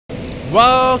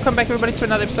Welcome back everybody to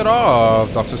another episode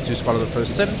of Dark Souls 2 Scholar of the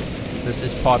First Sin. This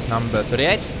is part number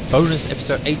 38, bonus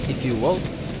episode 8 if you will.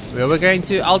 Where we're going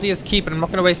to Aldia's Keep, and I'm not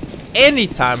going to waste any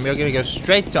time. We're going to go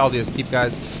straight to Aldia's Keep,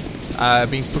 guys.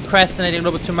 Been procrastinating a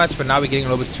little bit too much, but now we're getting a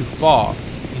little bit too far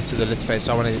into the let's play,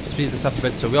 so I want to speed this up a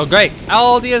bit. So we'll great.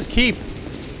 Aldia's Keep,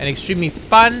 an extremely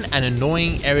fun and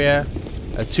annoying area,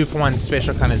 a 2-for-1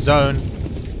 special kind of zone.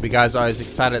 You guys are as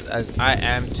excited as I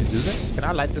am to do this. Can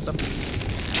I light this up?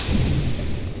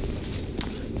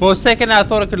 For a second I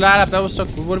thought I could light up. That was so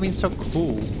cool. Would have been so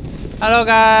cool. Hello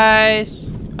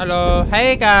guys. Hello.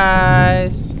 Hey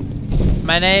guys.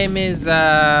 My name is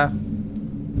I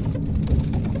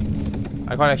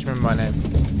can't actually remember my name.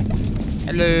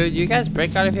 Hello. Do you guys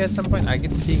break out of here at some point? I get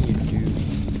the feeling you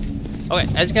do. Okay,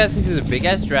 as you guys see, this is a big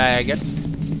ass dragon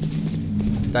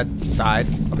that died,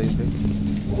 obviously.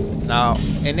 Now,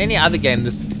 in any other game,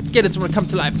 this skeleton would come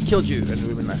to life and killed you, and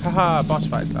we've been like, haha, boss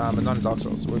fight. But not in Dark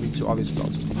Souls. It would be too obvious for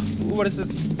Dark Souls. Ooh, what is this?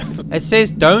 It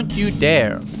says, don't you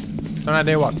dare. Don't I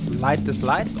dare what? Light this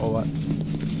light or what?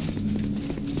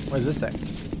 What does this say?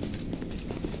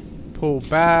 Pull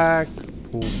back,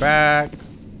 pull back,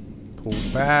 pull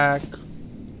back,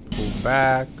 pull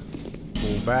back,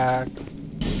 pull back,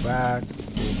 pull back,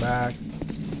 pull back,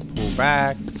 pull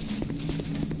back.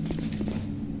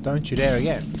 Don't you dare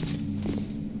again.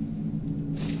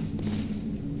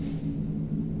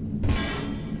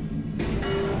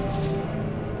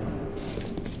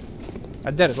 I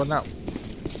did it. What now?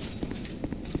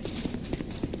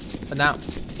 What now?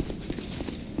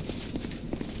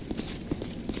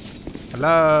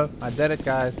 Hello? I did it,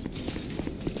 guys.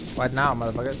 What now,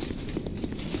 motherfuckers?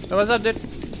 Hey, what's up, dude?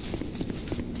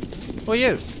 Who are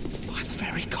you? By the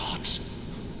very gods!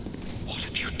 What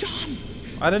have you done?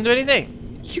 I didn't do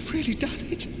anything. You've really done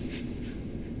it.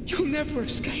 You'll never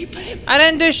escape him. I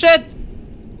didn't do shit.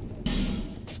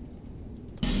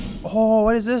 Oh,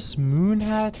 what is this? Moon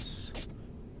hats?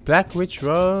 Black witch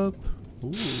robe.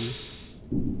 Ooh.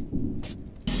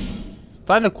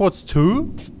 Thunder quartz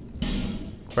 2.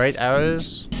 Great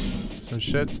arrows. Some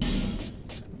shit.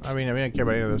 I mean, we don't care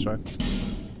about any of this, right?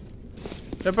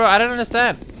 Yo, bro, I don't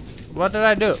understand. What did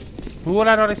I do? Who would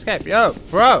I not escape? Yo,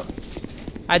 bro.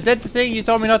 I did the thing you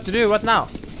told me not to do. What now?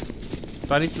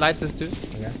 Do I need to light this too?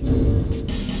 Okay.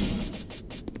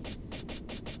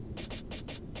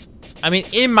 I mean,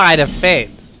 in my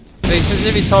defense, they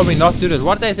specifically told me not to do this.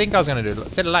 What did they think I was gonna do?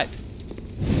 Set a light.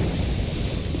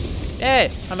 Hey,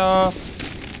 hello.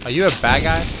 Are you a bad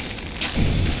guy?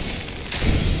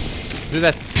 Dude,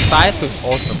 that scythe looks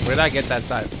awesome. Where did I get that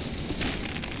scythe?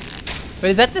 Wait,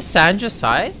 is that the Sandra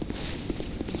scythe?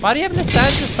 Why do you have the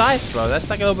Sandra scythe, bro? That's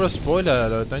like a little bit of spoiler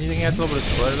alert. Don't you think you have a little bit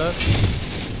of spoiler alert?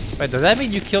 Wait, does that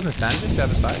mean you killed the Sandra to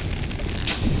have a scythe?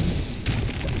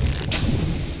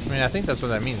 I mean, I think that's what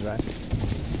that means, right?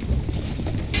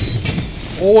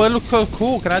 Oh, that looks so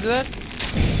cool. Can I do that?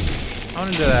 I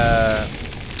want to do that.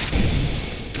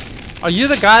 Are you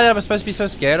the guy that I'm supposed to be so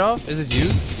scared of? Is it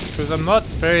you? Because I'm not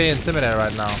very intimidated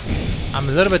right now. I'm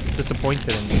a little bit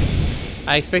disappointed in you.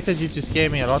 I expected you to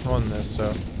scare me a lot more than this,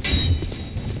 so...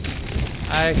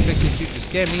 I expected you to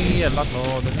scare me a lot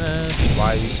more than this.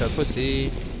 Why are you so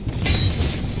pussy?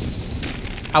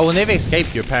 I will never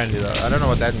escape you, apparently, though. I don't know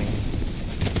what that means.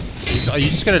 Are you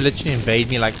just gonna literally invade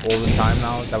me, like, all the time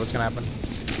now? Is that what's gonna happen?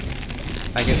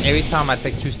 Like, every time I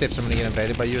take 2 steps, I'm gonna get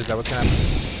invaded by you? Is that what's gonna happen?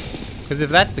 Because if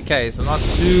that's the case, I'm not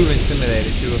too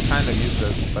intimidated. You were kind of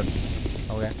useless, but...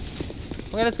 Okay.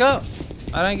 Okay, let's go.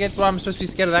 I don't get why I'm supposed to be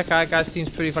scared of that guy. That guy seems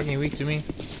pretty fucking weak to me.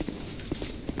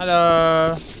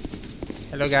 Hello.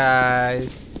 Hello,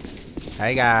 guys.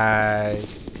 Hey,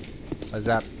 guys. What's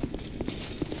up?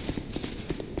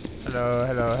 Hello,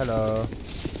 hello, hello.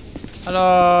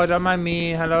 Hello, don't mind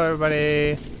me. Hello,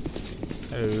 everybody.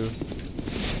 Hello.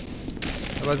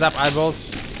 Hey, what's up, eyeballs?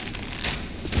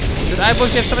 Dude,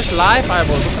 eyeballs, you have so much life,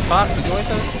 eyeballs. What the fuck? Did you always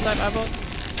have this inside, eyeballs?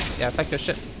 Yeah, fuck your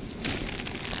shit.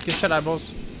 Fuck your shit,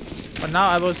 eyeballs. But now,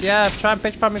 eyeballs, yeah, try and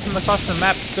petrify me from across the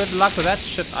map. Good luck with that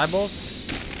shit, eyeballs.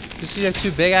 You see you have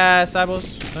 2 big ass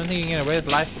eyeballs. Don't think you can get away with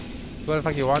life. What the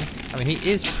fuck you want? I mean, he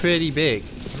is pretty big.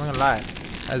 I'm not gonna lie.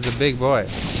 As a big boy.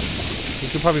 He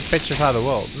could probably petrify the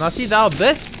world. Now see, now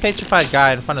this petrified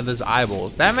guy in front of those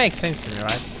eyeballs, that makes sense to me,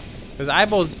 right? Because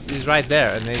eyeballs is right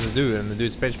there, and there's a dude, and the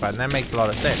dude's petrified, and that makes a lot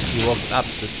of sense. He walked up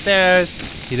the stairs,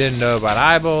 he didn't know about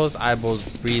eyeballs, eyeballs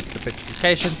breathed the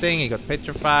petrification thing, he got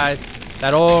petrified.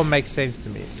 That all makes sense to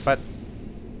me. But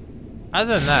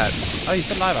other than that, oh, he's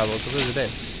still alive, eyeballs, so there's a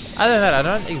day. Other than that, I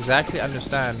don't exactly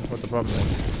understand what the problem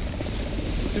is.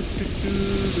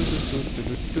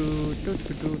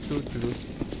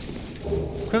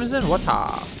 Crimson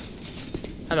water.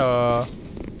 Hello.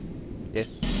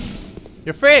 Yes.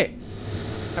 You're free!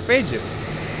 I freed you.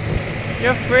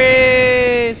 You're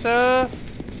free, sir!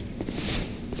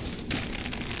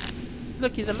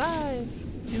 Look, he's alive!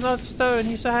 He's not a stone,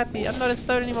 he's so happy. I'm not a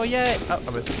stone anymore, yay! Oh, I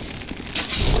missed it.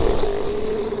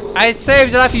 I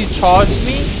saved your life, you charged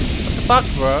me? What the fuck,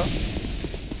 bro?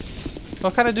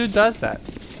 What kind of dude does that?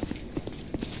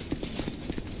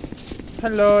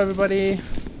 Hello, everybody.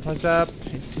 What's up?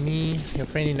 It's me, your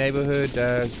friendly neighborhood.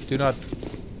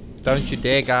 Don't you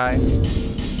dare, guy.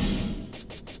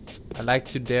 I like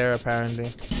to dare,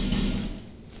 apparently.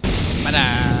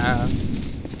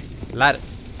 Light it.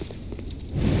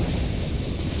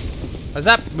 What's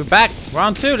up? We're back.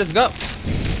 Round 2. Let's go.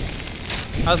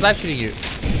 How's life treating you?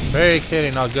 Very clearly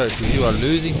not good, because you are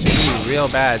losing to me real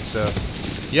bad. So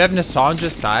you have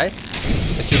Nassandra's side,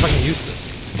 but you're fucking useless.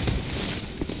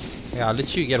 Yeah, I'll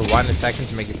let you get 1 attack in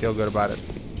to make you feel good about it.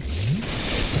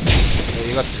 Yeah,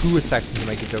 you got 2 attacks in to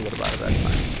make you feel good about it. That's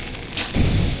fine.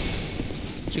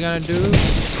 What you gonna do?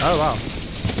 Oh wow,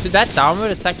 dude, that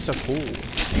downward attack is so cool.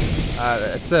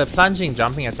 It's the plunging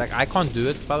jumping attack. I can't do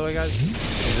it, by the way, guys.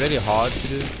 It's really hard to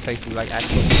do. It takes like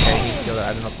actual gaming skill that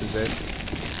I do not possess.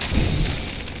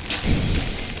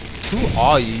 Who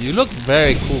are you? You look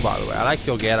very cool, by the way. I like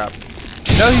your getup.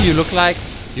 You know who you look like?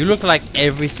 You look like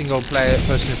every single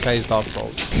person who plays Dark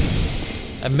Souls.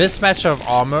 A mismatch of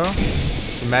armor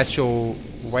to match your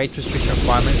weight restriction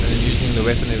requirements, and then using the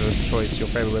weapon of your choice, your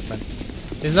favorite weapon.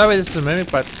 There's no way this is a mimic,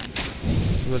 but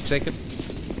we'll check it.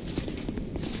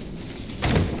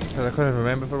 Because I couldn't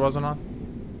remember if it was or not.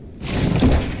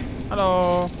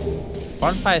 Hello.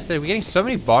 Bonfire aesthetic. We're getting so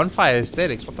many bonfire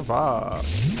aesthetics. What the fuck?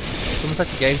 It's almost like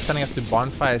the game's telling us to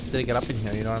bonfire aesthetic it up in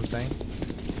here. You know what I'm saying?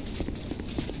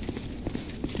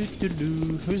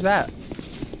 Who's that?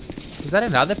 Is that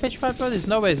another pitch fight, bro? There's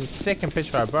no way it's a second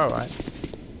pitch fight, bro, right?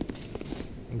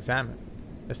 Examine.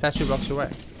 The statue blocks your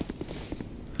way.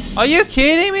 Are you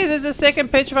kidding me? There's a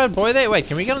second pitch fight boy there. Wait,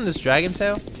 can we get on this dragon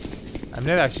tail? I've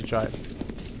never actually tried.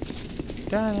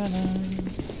 Da -da -da.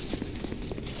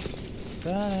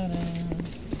 Da -da -da.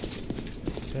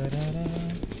 Da -da -da.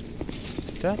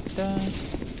 Da -da.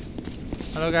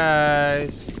 Hello,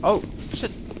 guys. Oh,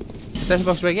 shit. The statue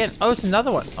box way again. Oh, it's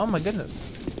another one. Oh my goodness.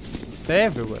 They're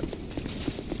everywhere.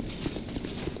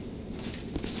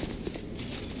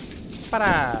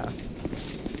 Para.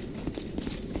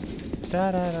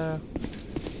 Da da da.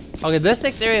 Okay, this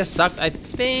next area sucks. I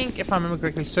think, if I remember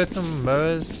correctly, certain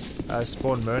mirrors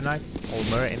spawn mirror knights or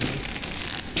mirror enemies.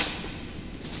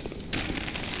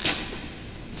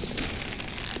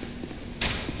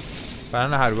 But I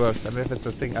don't know how it works. I mean, if it's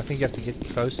a thing, I think you have to get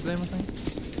close to them or something.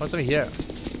 What's over here?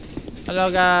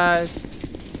 Hello, guys.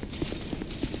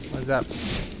 What's up?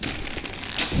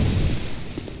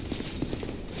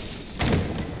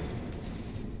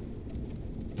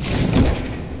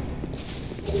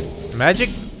 Magic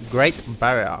Great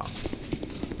Barrier.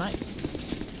 Nice.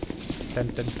 Dun,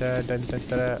 dun, dun, dun, dun,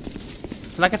 dun.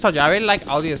 So like I told you, I really like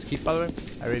Aldia's Keep, by the way.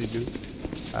 I really do.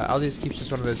 Aldia's Keep's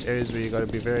just one of those areas where you gotta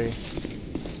be very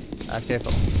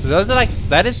careful. So those are like,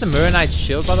 that is the Mirror Knight's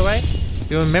shield, by the way.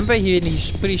 You remember he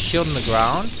put his shield on the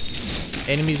ground.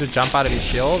 Enemies would jump out of his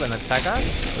shield and attack us.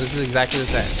 This is exactly the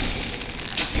same.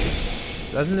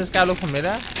 Doesn't this guy look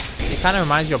familiar? He kind of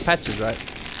reminds you of Patches, right?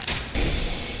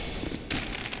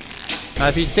 Now,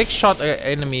 if you dick shot an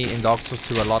enemy in Dark Souls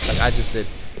 2 a lot, like I just did,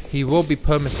 he will be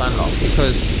perma-stun locked,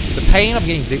 because the pain of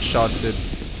getting dick shotted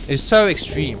is so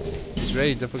extreme. It's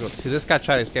very difficult. See, this guy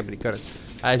tried to escape, but he couldn't.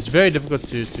 It's very difficult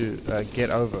to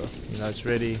get over. You know, it's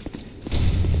really,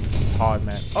 it's hard,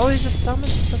 man. Oh, there's a summon.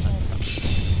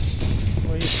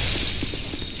 Where are you?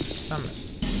 Summon.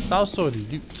 South Sword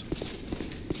Loot.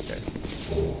 Okay.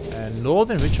 And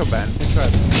Northern Ritual Band. Are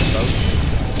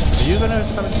you gonna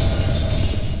summon?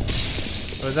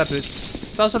 What's up, dude?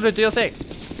 South Sword Loot, do your thing.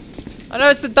 I know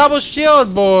it's the double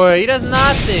shield, boy. He does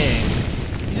nothing.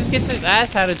 He just gets his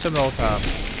ass handed to him the whole time.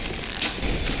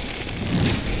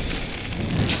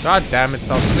 God damn it,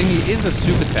 South Sword. I mean, he is a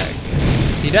super tank.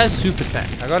 He does super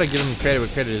tank. I gotta give him credit where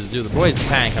credit is due. The boy's a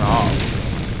tank and a half.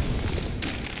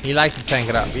 He likes to tank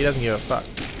it up. He doesn't give a fuck.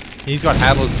 He's got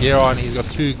Havel's gear on. He's got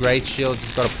 2 great shields.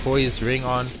 He's got a poised ring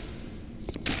on.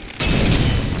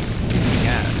 He's kicking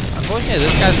ass. Unfortunately,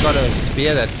 this guy's got a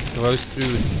spear that goes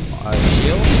through a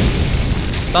shield.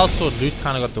 South Sword Loot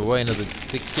kind of got the way into the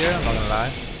stick here. I'm not gonna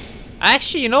lie.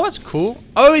 Actually, you know what's cool?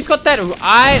 Oh, he's got that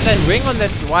ring on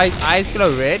that. Why his eyes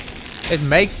glow red? It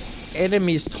makes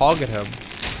enemies target him.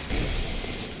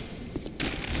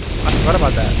 I forgot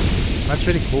about that. That's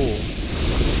really cool.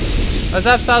 What's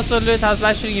up, South Sword Loot? How's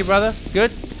life treating you, brother?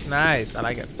 Good? Nice. I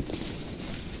like it.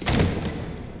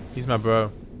 He's my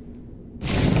bro.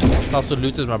 It's also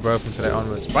looted my bro from today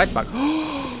onwards. Bright bug.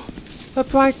 A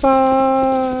bright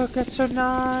bug! That's so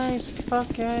nice. What the fuck,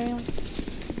 game?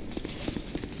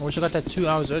 I wish I got that 2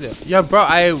 hours earlier. Yo,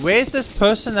 bro, where's this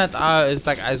person that is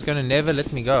like is gonna never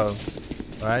let me go?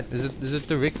 Right? Is it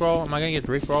the Rickroll? Am I gonna get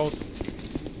Rickrolled?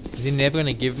 Is he never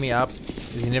gonna give me up?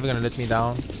 Is he never gonna let me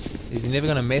down? Is he never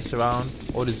gonna mess around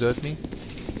or desert me?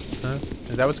 Huh?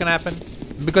 Is that what's gonna happen?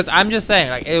 Because I'm just saying,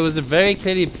 like, it was a very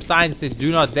clearly sign said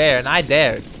do not dare, and I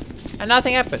dared. And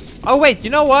nothing happened. Oh wait, you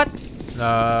know what?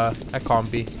 No, that can't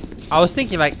be. I was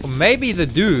thinking like maybe the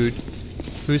dude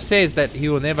who says that he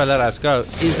will never let us go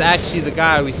is actually the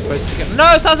guy we're supposed to be scared.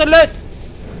 No, sounds alert!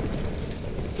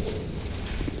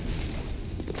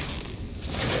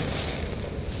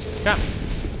 Come.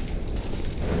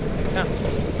 Come.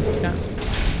 Come.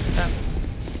 Come.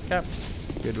 Come.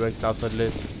 Good work, South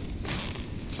alert.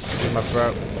 Dude, my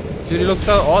bro. Dude, he looks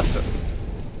so awesome.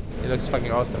 He looks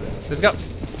fucking awesome. Let's go.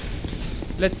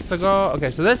 Let's go. Okay,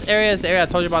 so this area is the area I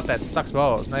told you about that sucks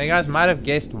balls. Now, you guys might have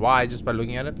guessed why just by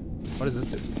looking at it. What does this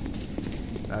do?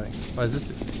 Nothing. What does this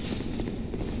do?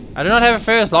 I do not have a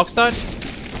Ferris Lockstone.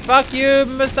 Fuck you,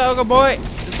 Mr. Ogre Boy.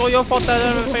 It's all your fault that I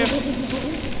don't have a Ferris.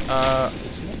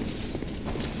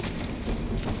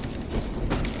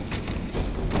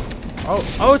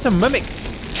 Oh, it's a mimic.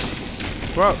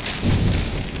 Bro.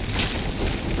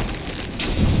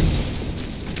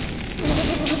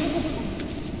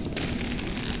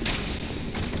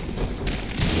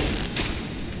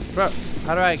 Bro,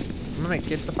 how do I mimic?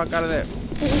 Get the fuck out of there.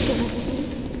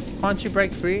 Can't you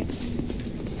break free?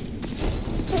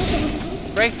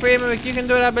 Break free, mimic. You can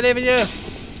do it. I believe in you.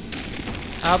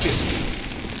 I'll help you.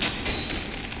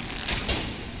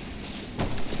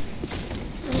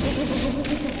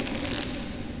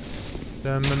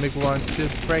 The mimic wants to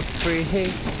break free.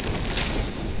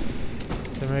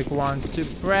 The mimic wants to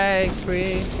break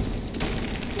free.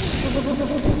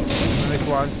 Mimic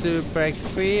wants to break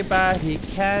free, but he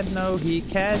can't. No, he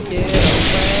can't get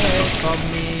away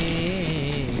from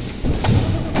me.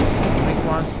 Mimic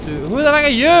wants to. Who the fuck are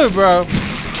you, bro?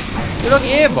 You look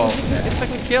evil. Get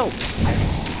fucking killed.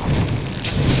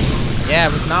 Yeah,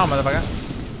 but now, motherfucker.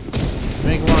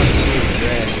 Mimic wants to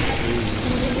break free.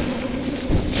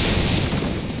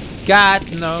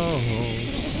 God knows.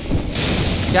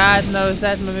 God knows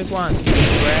that Mimic wants to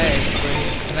break free.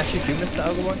 Can I shoot you, Mr.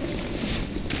 Ogre Boy?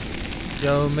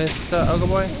 Yo, Mr. Ogre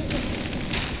Boy.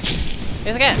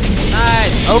 Yes, again.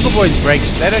 Nice. Ogre Boys break.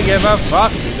 They don't give a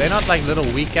fuck, dude. They're not like little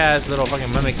weak ass little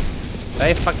fucking mimics.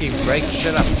 They fucking break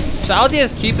shit up. So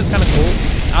Aldia's keep is kind of cool.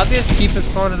 Aldia's keep is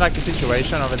kind of like a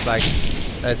situation of it's like,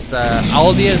 it's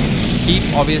Aldia's keep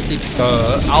obviously.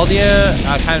 Aldia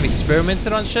kind of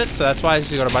experimented on shit, so that's why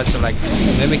she got a bunch of like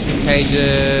mimics in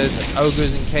cages, and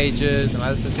ogres in cages, and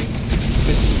other such things.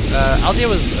 Because Aldia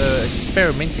was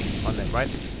experimenting on them, right?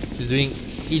 She was doing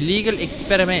illegal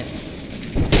experiments.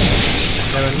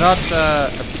 They were not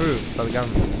approved by the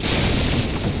government.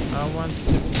 I want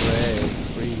to break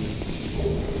free.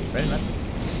 Ready, man?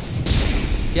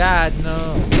 God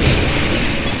knows.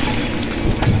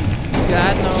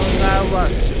 God knows I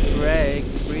want to break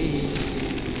free.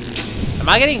 Am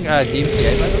I getting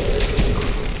DMCA by the way?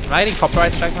 Am I getting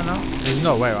copyright strike right now? There's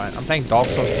no way, right? I'm playing Dark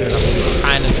Souls 2 and I'm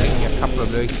kind of singing a couple of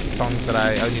lyrics songs that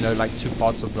I only know like 2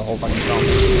 parts of the whole fucking song.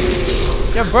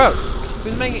 Yo, bro.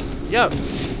 Who's making... Yo.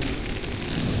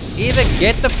 Either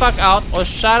get the fuck out or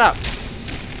shut up.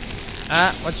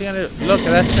 What you gonna do? Look,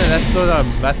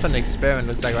 that's an experiment.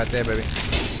 Looks like right there, baby.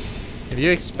 If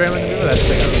you experiment with people, that's what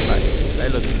they're gonna look like. They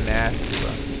look nasty,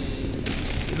 bro.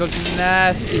 You look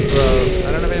nasty, bro.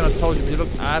 I don't know if anyone told you, but you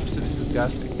look absolutely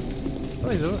disgusting. Oh,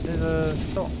 there's a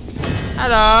door.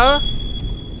 Hello?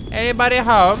 Anybody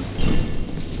home?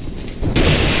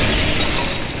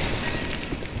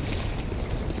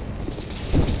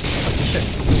 Fucking shit.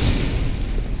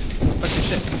 Fucking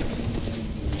shit.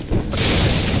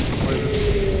 What is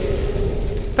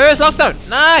this? Ferris Lockstone!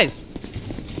 Nice!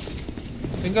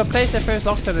 We can go place that Ferris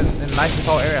Lockstone and light this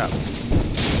whole area up.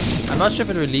 I'm not sure if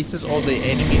it releases all the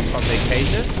enemies from their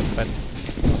cages, but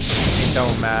it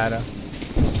don't matter.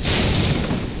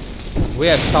 We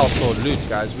have Southsword loot,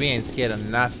 guys. We ain't scared of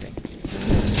nothing.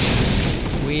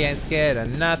 We ain't scared of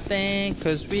nothing,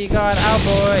 cause we got our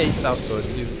boys Southsword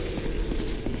loot.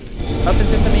 Open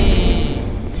sesame.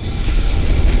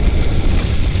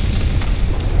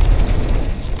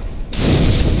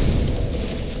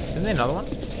 Isn't there another one?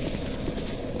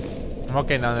 I'm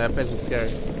okay now. That place looks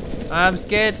scary. I'm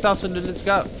scared, Southsword loot. Let's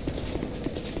go.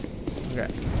 Okay.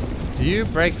 Do you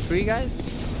break free,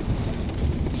 guys?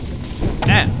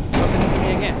 Damn. Open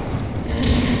sesame again.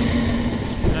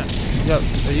 Yo,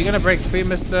 are you gonna break free,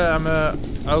 Mr.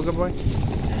 Ogre Boy?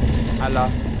 Hello.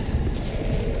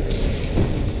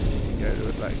 Go to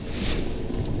it like.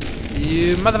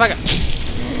 You motherfucker!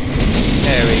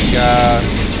 There we go.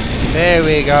 There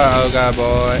we go, Ogre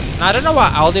boy. Now, I don't know why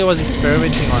Aldi was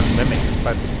experimenting on mimics,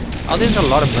 but Aldi's got a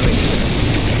lot of mimics here.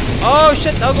 Oh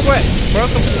shit, Ogre boy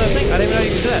broke up the thing. I didn't even know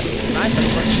you could do that. Nice, Ogre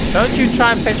boy. Don't you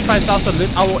try and petrify Salsa Loot.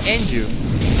 I will end you.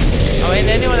 I'll end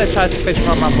anyone that tries to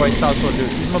petrify my boy Salsa Loot.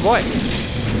 He's my boy.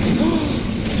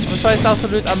 I'm sorry, Salsa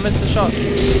Loot. I missed the shot.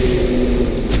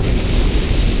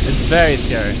 It's very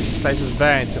scary. This place is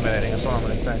very intimidating. That's all I'm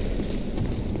gonna say.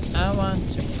 I want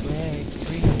to break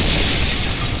free.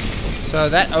 So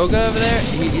that ogre over there,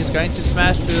 he is going to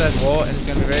smash through that wall, and it's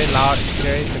going to be very loud and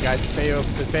scary. So guys,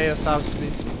 prepare yourselves,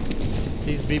 please.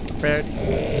 Please be prepared.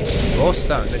 Or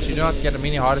stone, that you do not get a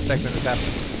mini heart attack when this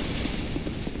happens.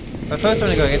 But first,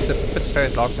 I'm going to go put the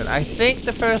first lockstone. I think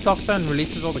the first lockstone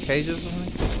releases all the cages or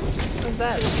something. What is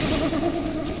that?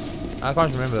 I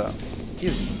can't remember that.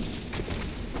 Use.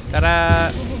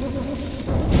 Ta-da!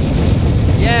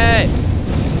 Yay!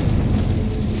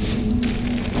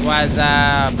 What's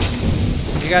up?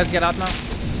 You guys get out now?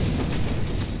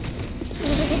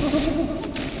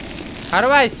 How do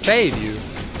I save you?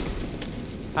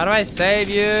 How do I save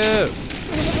you?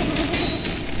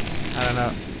 I don't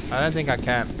know. I don't think I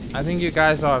can. I think you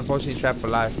guys are unfortunately trapped for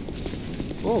life.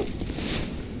 Whoa.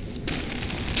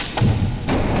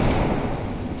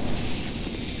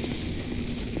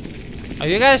 Are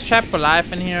you guys trapped for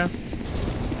life in here?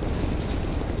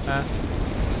 Huh?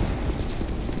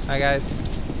 Hi guys.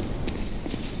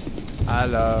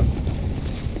 Hello.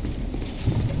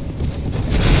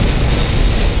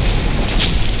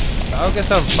 The ogre's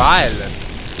so violent.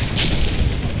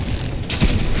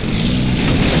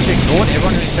 But you ignored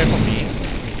everyone who's straight for me.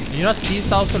 Do you not see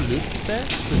Salsa Loot there?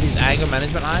 With his anger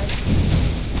management eyes?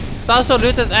 Salsa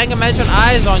Loot has anger management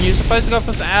eyes on you. You're supposed to go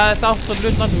for Salsa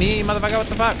Loot, not me, motherfucker. What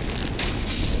the fuck?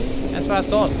 That's what I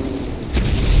thought.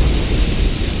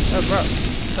 Oh, bro.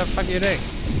 What the fuck are you doing?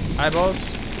 Eyeballs?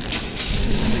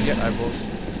 You get eyeballs.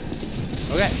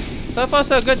 Okay. So far,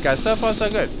 so good, guys. So far, so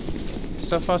good.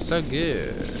 So far, so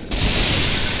good.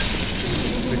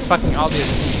 We fucking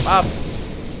Aldia's keep up.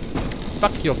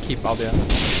 Fuck your keep, Aldia.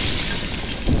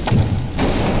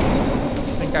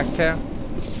 Think I care?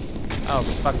 Oh,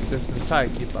 fuck this entire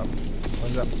keep up.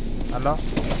 What's up? Hello?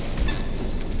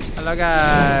 Hello,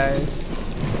 guys.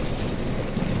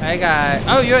 Hey, guys.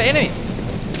 Oh, you're an enemy.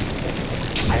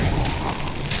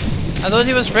 I thought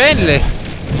he was friendly.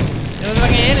 He was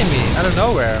like an enemy out of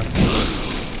nowhere.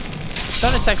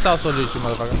 Don't attack Salsa Loot, you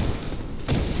motherfucker.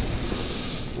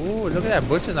 Ooh, look at that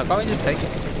butchers now. Can't we just take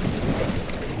it?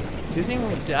 Do you think?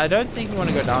 I don't think we want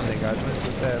to go down there, guys. Let's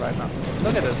just say it right now.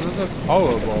 Look at this. This looks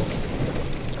horrible.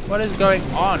 What is going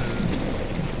on?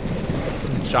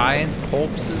 Some giant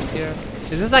corpses here.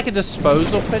 Is this like a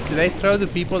disposal pit? Do they throw the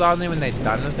people down there when they're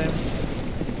done with them?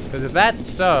 Because if that's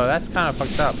so, that's kind of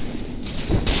fucked up.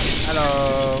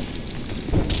 Hello.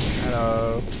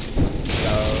 Hello.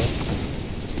 Hello.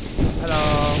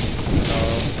 Hello.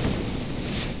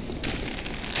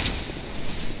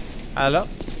 Hello. Hello.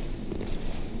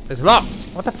 It's locked.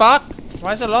 What the fuck?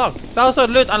 Why is it locked? Salsa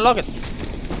Loot, unlock it.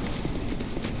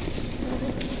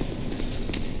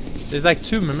 There's like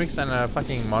 2 mimics and a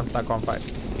fucking monster I can't fight.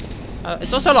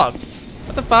 It's also locked.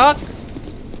 What the fuck?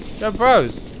 Yo,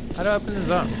 bros. How do I open the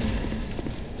zone?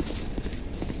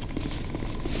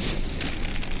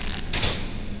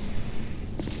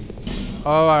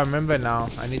 Oh, I remember now.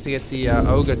 I need to get the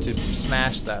ogre to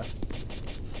smash that.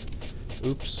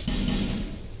 Oops.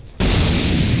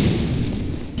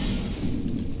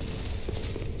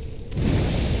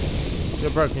 Yo,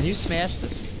 bro, can you smash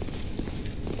this?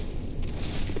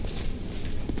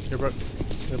 Yo, bro,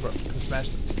 come smash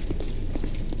this.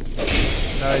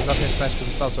 No, he's not gonna smash because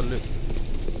it's Salsa Loot.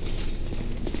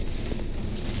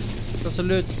 Salsa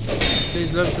Loot,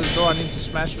 please look to the door. I need to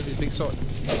smash with his big sword.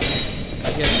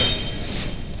 I guess so.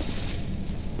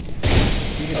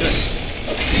 You can do it.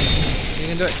 You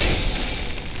can do it.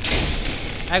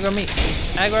 Aggro me.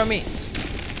 Aggro me.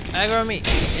 Aggro me.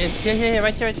 Yes, here,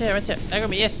 right here. Aggro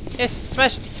me. Yes.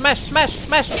 Smash.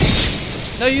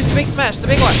 No, use the big smash. The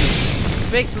big one.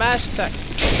 Big smash attack.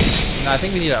 No, I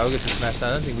think we need an ogre to smash that.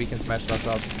 I don't think we can smash it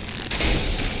ourselves.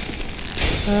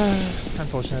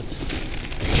 Unfortunate.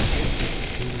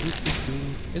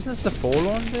 Isn't this the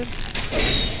forlorn, dude?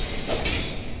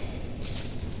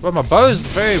 Well, my bow is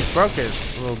very broken.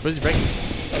 Well, busy breaking.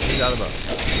 Where's the other bow?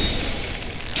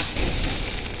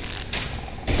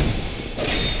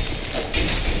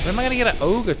 When am I gonna get an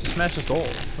ogre to smash this door?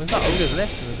 There's no ogres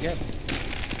left in this game.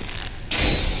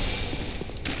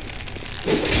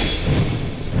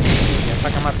 Yeah,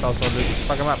 fuck him up, Salsa Loot.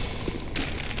 Fuck him up.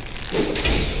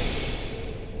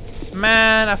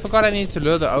 Man, I forgot I need to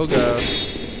lure the ogre.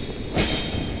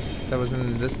 That was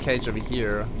in this cage over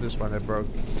here. This one that broke.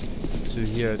 To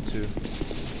here too.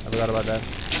 I forgot about that.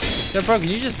 Yo, bro, can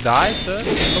you just die, sir? I'm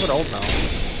a little bit old now.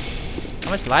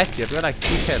 How much life do you have? You got like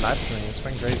 2k life to me. It's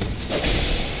fucking crazy.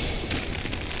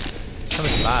 So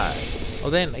much life. Well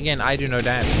then, again, I do no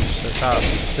damage. That's how.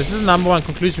 This is the #1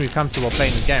 conclusion we've come to while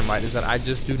playing this game, right? Is that I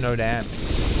just do no damage.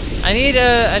 I need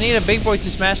a big boy to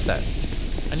smash that.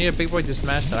 I need a big boy to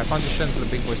smash that. I can't just shoot until the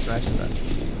big boy smashes that.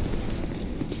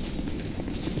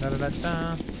 Da da da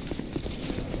da.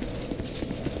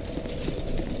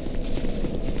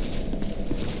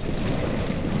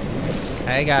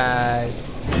 Hey guys.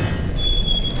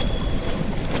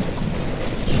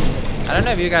 I don't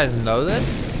know if you guys know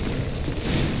this,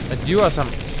 but you are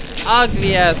some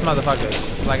ugly ass motherfuckers.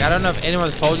 Like, I don't know if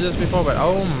anyone's told you this before, but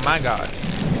oh my god.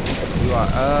 You are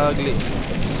ugly.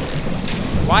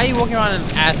 Why are you walking around in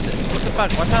acid? What the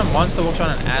fuck? What kind of monster walks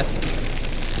around in acid?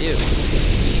 Ew.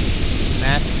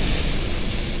 Nasty.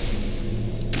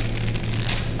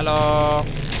 Hello.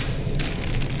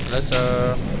 Hello,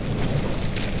 sir.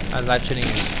 How's life treating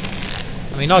you?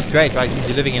 I mean, not great, right? Because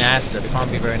you're living in acid. It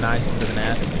can't be very nice to live in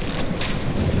acid.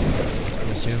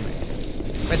 I'm assuming.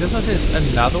 Wait, this one says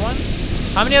another one?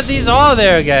 How many of these are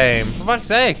there, game? For fuck's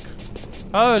sake.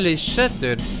 Holy shit,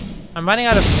 dude. I'm running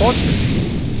out of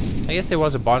torches. I guess there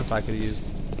was a bonfire I could have used.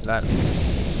 That.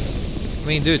 I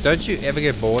mean, dude, don't you ever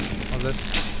get bored of this?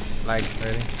 Like,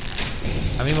 really?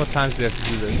 How many more times do we have to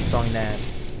do this song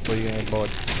dance before you get bored?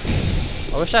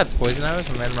 I wish I had poison arrows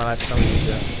and made my life so much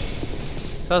easier.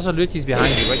 Also, Luti's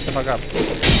behind you. Wake the fuck up.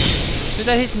 Dude,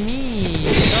 that hit me.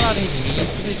 You don't know how to hit me. You're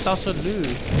supposed to hit Salsa Loot.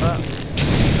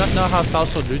 You don't know how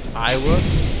Salsa Loot's eye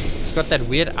works? It's got that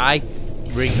weird eye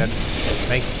ring that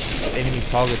makes enemies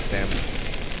target them.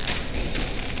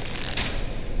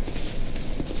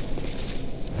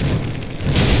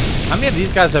 How many of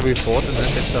these guys have we fought in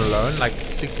this episode alone? Like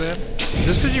 6 of them? Is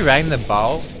this because you rang the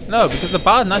bow? No, because the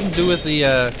bow had nothing to do with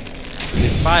the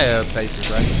fire places,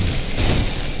 right?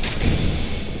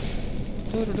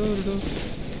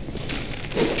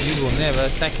 You will never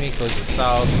attack me because of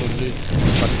Salsa Loot.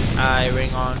 He's got an eye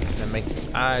ring on that makes his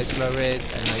eyes glow red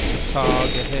and makes you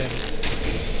target him.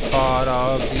 It's part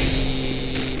of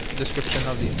the description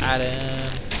of the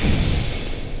item.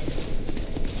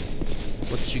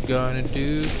 What you gonna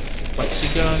do? What you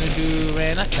gonna do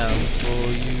when I come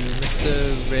for you,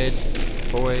 Mr. Red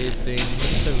Boy Thing,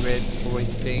 Mr. Red Boy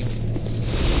Thing?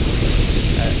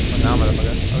 Now,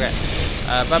 motherfucker. Okay.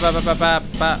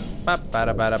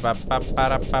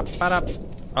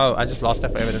 Oh, I just lost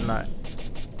that forever, didn't I?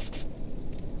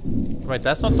 Wait,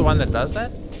 that's not the one that does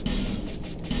that?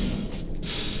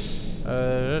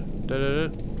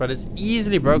 But it's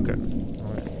easily broken.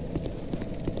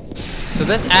 So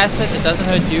this acid, it doesn't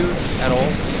hurt you at all.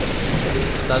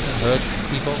 It doesn't hurt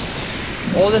people.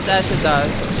 All this acid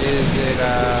does is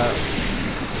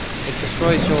it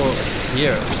destroys your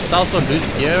gear. Salsa Loot's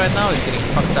gear right now is getting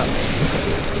fucked up.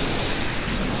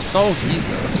 Soul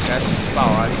Geezer. That's a spell.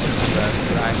 I need to remember that.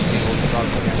 I actually need all the spells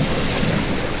again.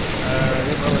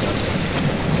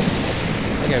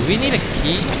 Okay, we need a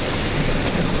key.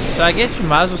 So I guess we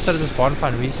might as well set up this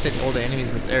bonfire and reset all the enemies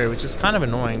in this area, which is kind of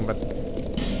annoying, but I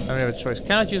don't have a choice.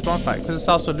 Cannot use bonfire because it's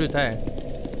Salsa Loot, hey.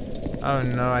 Oh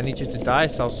no, I need you to die,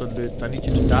 Salsa Loot. I need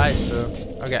you to die, sir.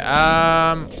 Okay,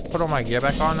 put all my gear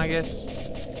back on, I guess.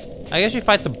 I guess we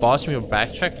fight the boss and we'll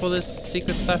backtrack for this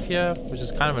secret stuff here, which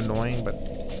is kind of annoying, but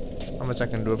not much I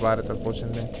can do about it,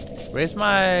 unfortunately. Where's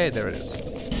my... There it is.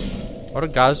 What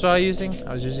guns was I using?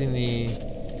 I was using the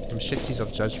machetes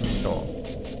of Judgment Door.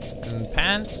 And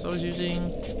pants, I was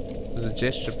using... It was a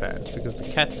gesture pants, because the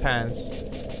cat pants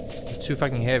are too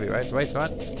fucking heavy, right? Wait,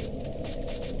 what?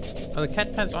 Oh, the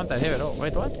cat pants aren't that heavy at all.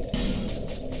 Wait, what?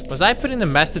 Was I putting the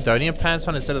Macedonian pants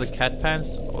on instead of the cat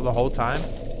pants the whole time?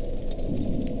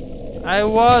 I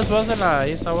was, wasn't I?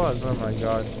 Yes, I was. Oh my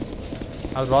god.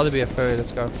 I would rather be a furry.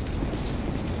 Let's go.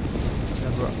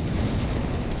 Yeah,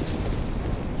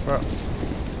 bro.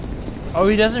 Oh,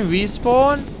 he doesn't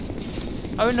respawn?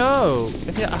 Oh no.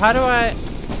 How do I...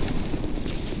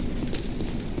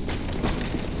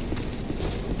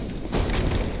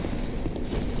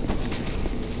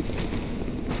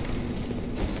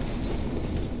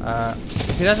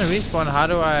 if he doesn't respawn, how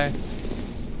do I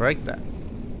break that?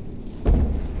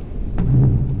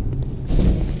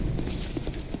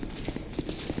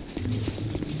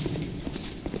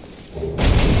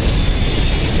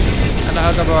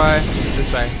 Hello, boy.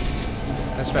 This way.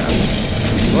 This way.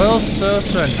 Royal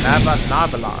Sorcerer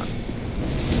Nabalon.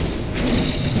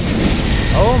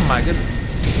 Oh my goodness.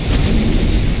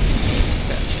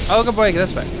 Okay. Ogre boy,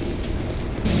 this way.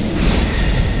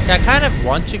 Okay, I kind of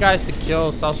want you guys to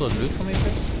kill Salsa Loot for me,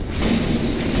 please.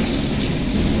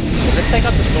 Okay, let's take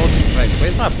out the source. Wait,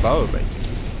 where's my bow, basically?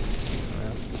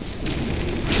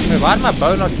 Wait, why did my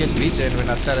bow not get regen when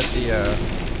I sat at the,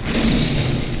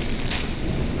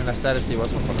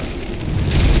 what's my call it?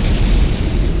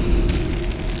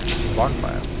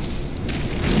 Bonfire.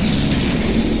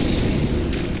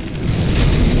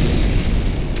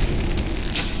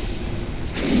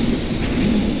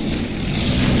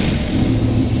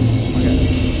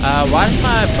 Why did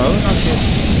my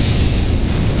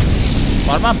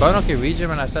bow not get regen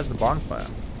when I set the bonfire?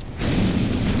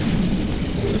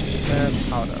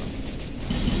 Powder.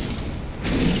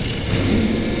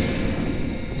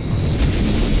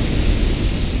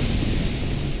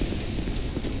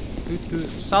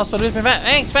 Salsa loot me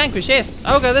vanquish, yes!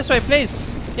 Ogre, this way, please!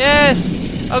 Yes!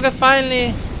 Ogre,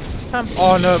 finally! Come.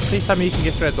 Oh no, please tell me you can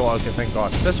get through a door. Okay, thank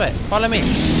God. This way, follow me.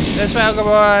 This way, Ogre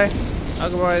boy!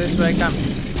 Ogre boy, this way, come.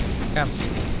 Come.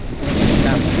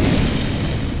 Come.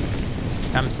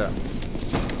 Come, sir.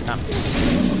 Come. Come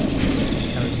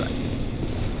this way.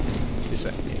 This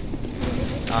way, please.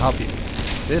 I'll help you.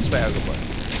 This way, Ogre boy.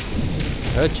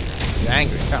 Hurt you. You're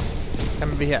angry. Come.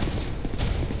 Come over here.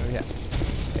 Over here.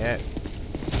 Yes.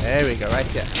 There we go, right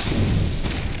here.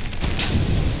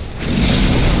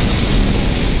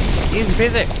 Easy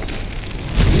peasy.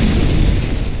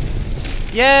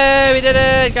 Yay, we did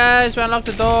it, guys. We unlocked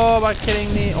the door by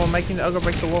killing me or making the ogre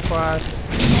break the wall for us.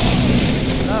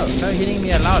 No, no hitting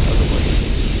me allowed, ogre boy.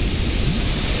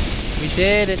 We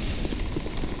did it.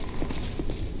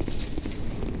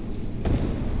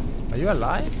 Are you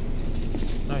alive?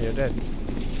 No, you're dead.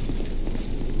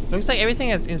 Looks like everything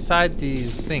that's inside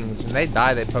these things, when they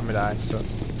die, they perma die, so.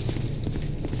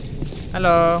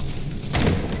 Hello.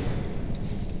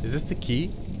 Is this the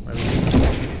key?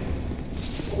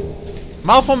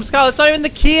 Malformed skull, it's not even the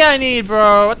key I need,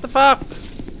 bro. What the fuck?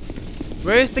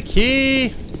 Where is the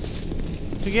key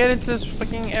to get into this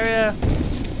fucking area?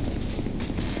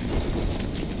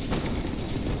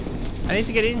 I need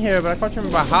to get in here, but I can't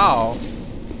remember how.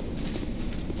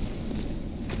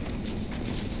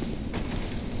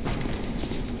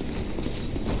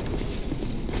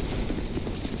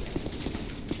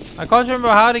 I can't remember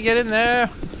how to get in there.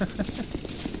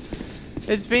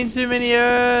 It's been too many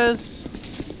years.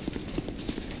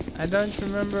 I don't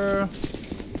remember.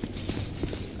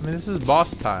 I mean, this is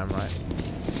boss time, right?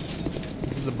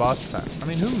 This is the boss time. I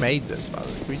mean, who made this, by the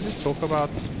way? Can we just talk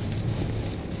about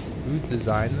who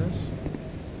designed this?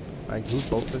 Like, who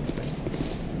built this thing?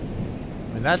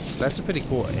 I mean, that's a pretty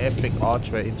cool epic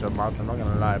archway into a mountain, I'm not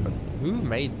gonna lie, but who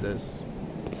made this?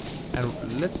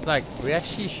 And let's, like, we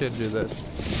actually should do this.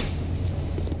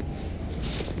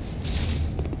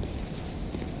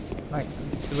 Like,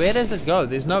 where does it go?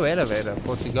 There's no elevator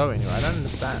for it to go anywhere. I don't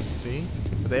understand, see?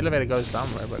 But the elevator goes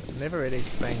somewhere, but it never really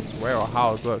explains where or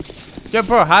how it works. Yo,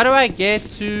 bro, how do I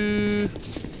get to...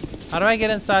 How do I get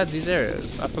inside these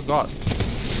areas? I forgot.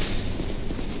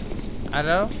 I don't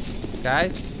know.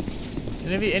 Guys?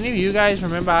 Any of you guys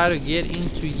remember how to get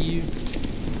into here?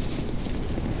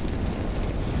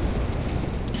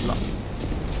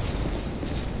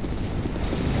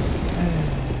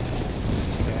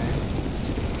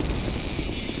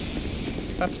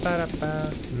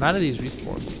 None of these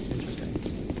respawn. Interesting.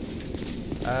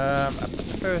 I put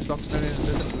the Ferris lockstone in.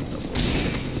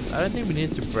 I don't think we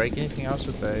need to break anything else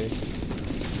with a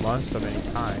monster of any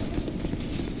kind.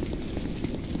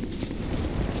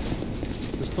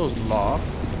 This door's locked.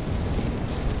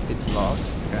 It's locked.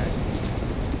 Okay.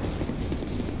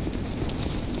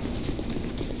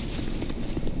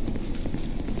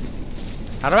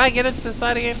 How do I get into the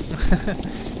side again?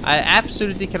 I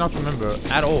absolutely cannot remember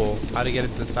at all how to get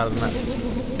into the side of the map.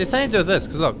 See, it's something to do with this,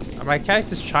 because look, my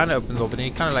character's trying to open the door, but then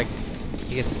he kind of like,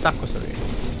 he gets stuck or something.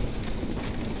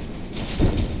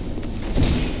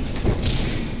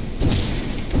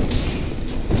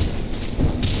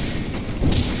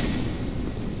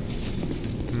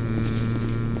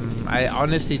 I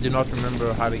honestly do not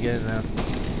remember how to get in there.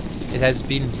 It has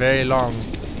been very long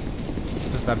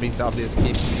since I've been to Obvious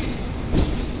Keep.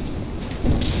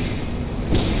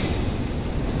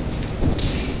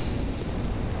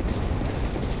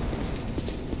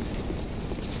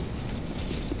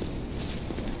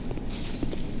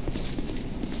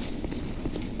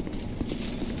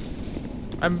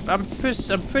 I'm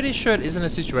pretty sure it isn't a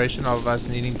situation of us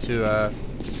needing to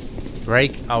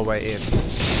break our way in.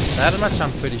 That much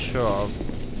I'm pretty sure of.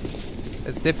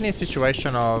 It's definitely a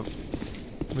situation of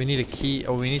we need a key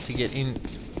or we need to get in,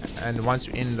 and once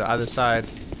we're in the other side,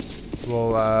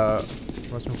 we'll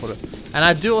what's it called? And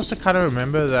I do also kind of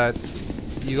remember that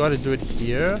you gotta do it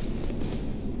here.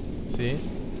 See?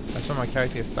 That's why my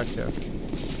character gets stuck here.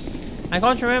 I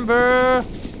can't remember.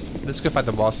 Let's go fight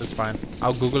the boss, it's fine.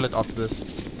 I'll Google it after this.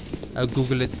 I'll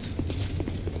Google it.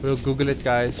 We'll Google it,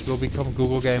 guys. We'll become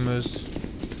Google gamers.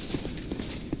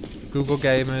 Google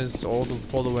gamers all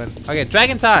for the win. Okay,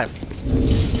 dragon time!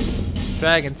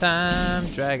 Dragon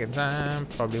time, dragon time.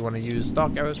 Probably want to use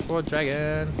dark arrows for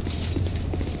dragon.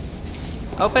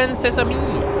 Open sesame!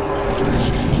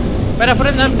 Wait, I didn't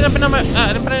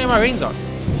put any of my rings on.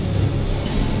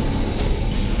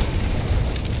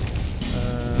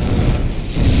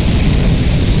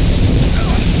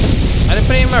 I didn't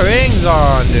put any of my rings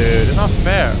on, dude. It's not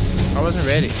fair. I wasn't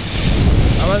ready.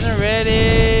 I wasn't ready.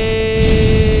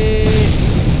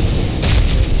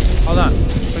 Hold on.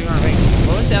 Putting on a ring.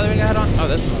 What was the other ring I had on? Oh,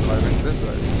 this one was a ring. This is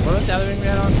ring. What was the other ring we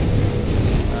had on?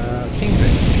 King's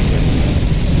ring.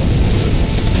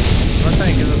 What's that?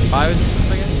 It gives us fire resistance,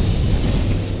 I guess.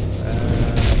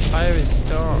 Fire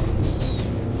resistance.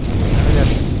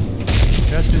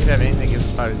 You don't specifically have anything that gives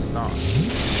us fire resistance.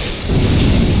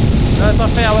 No, it's not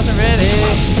fair. I wasn't ready.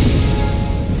 Okay.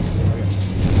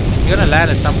 You're gonna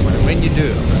land at some point, and when you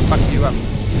do, I'm gonna fuck you up.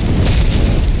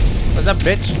 What's up,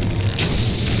 bitch?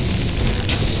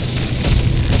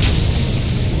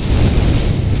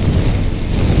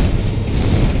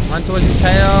 Run towards his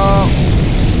tail.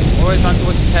 Always run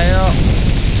towards his tail.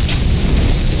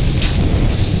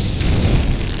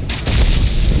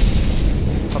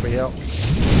 Top of hill.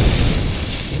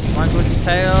 Run towards his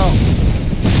tail.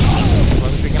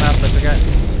 Wasn't picking up, but it's okay.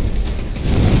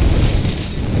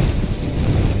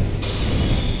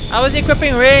 I was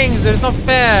equipping rings, dude. It's not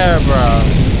fair, bro.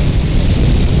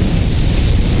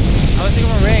 I was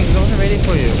equipping rings. I wasn't ready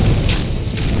for you.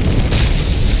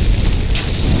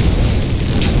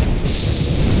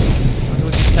 Run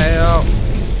towards his tail.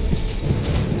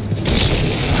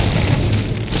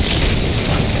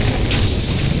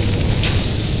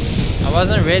 I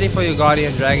wasn't ready for you,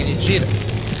 Guardian Dragon. You cheated. I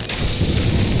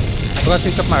forgot to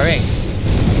pick up my rings.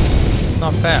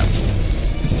 Not fair.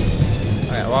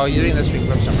 Okay, while you're doing this, we can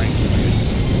grab some rings.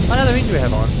 What other ring do we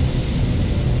have on?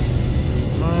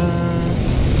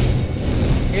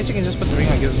 I guess you can just put the ring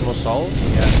on, gives us more souls.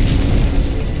 Yeah.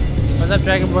 What's up,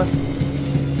 Dragon Boy?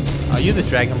 Are you the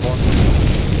Dragonborn?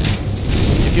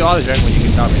 If you are the Dragonborn, you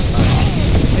can tell me.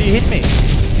 Oh, you hit me.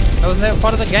 That was never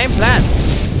part of the game plan.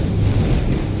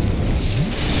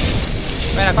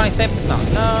 Wait, I can't accept this now.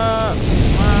 No.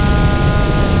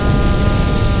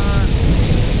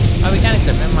 Oh, we can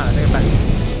accept. Never mind. I take it back.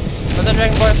 What's that,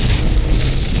 Dragon Boy?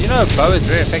 You know a bow is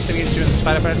very effective against you in this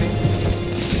fight, apparently.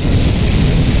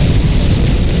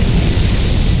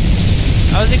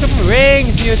 I was equipping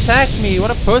rings and you attacked me.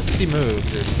 What a pussy move,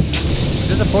 dude.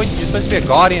 Disappointed. You're supposed to be a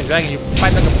guardian dragon. You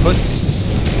fight like a pussy.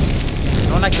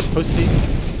 No one likes a pussy.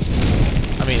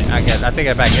 I mean, I take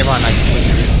it back. Everyone likes a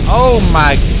pussy. Oh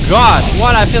my god.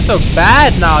 What? I feel so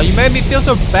bad now. You made me feel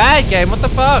so bad, game. What the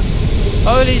fuck?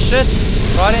 Holy shit.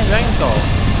 Guardian Dragon Soul.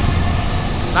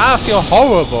 Now I feel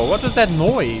horrible. What was that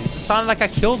noise? It sounded like I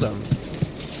killed him.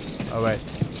 Oh wait.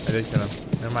 I did kill him.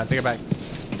 Never mind. Take it back.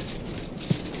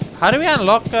 How do we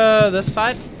unlock this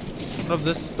side of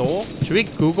this door? Should we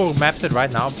Google Maps it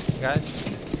right now, guys?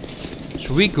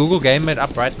 Should we Google Game it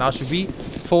up right now? Should we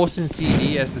force in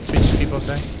CD as the Twitch people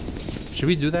say? Should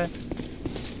we do that?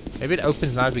 Maybe it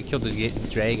opens now if we kill the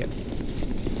dragon.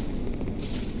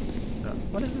 No.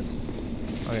 What is this?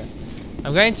 Okay.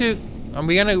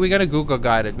 We're gonna Google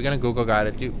guide it. We're gonna Google guide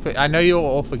it. I know you'll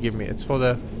all forgive me. It's for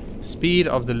the speed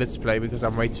of the Let's Play because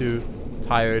I'm way too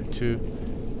tired to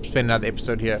spend another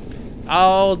episode here.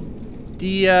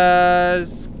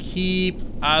 Diaz keep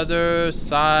other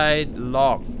side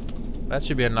locked. That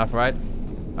should be enough, right?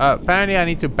 Apparently I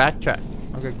need to backtrack.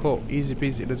 Okay, cool. Easy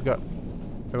peasy. Let's go.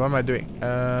 Wait, what am I doing?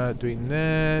 Doing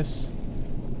this.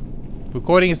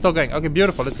 Recording is still going. Okay,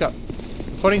 beautiful. Let's go.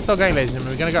 Recording is still going, ladies and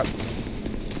gentlemen. We're gonna go.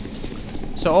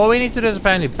 So all we need to do is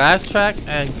apparently backtrack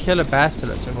and kill a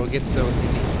basilisk, and we'll get the what we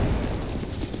need.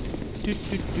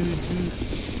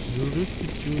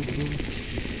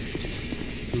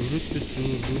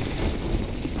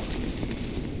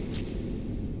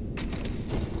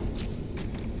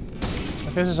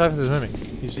 I feel so sorry for this mimic.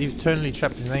 He's eternally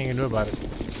trapped. There's nothing you can do about it.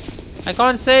 I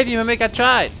can't save you, mimic. I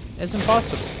tried. It's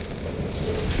impossible.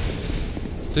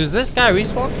 Does this guy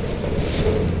respawn?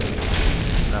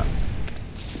 No.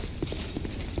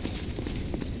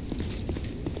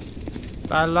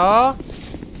 Hello?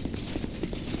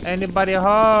 Anybody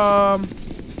home?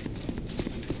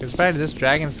 Because apparently this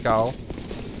dragon skull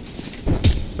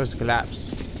is supposed to collapse.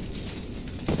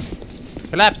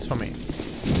 Collapse for me.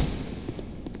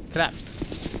 Collapse.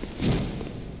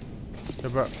 Yo,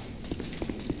 bro.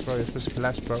 Bro, you're supposed to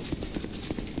collapse, bro.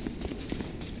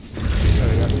 There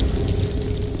we go.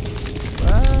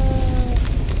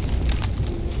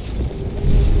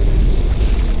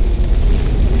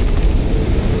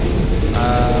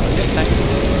 Get attacked.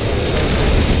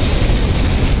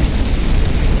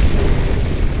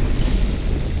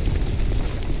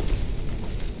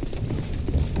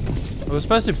 I was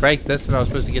supposed to break this and I was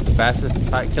supposed to get the basilisk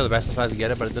inside, kill the basilisk inside to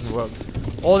get it, but it didn't work.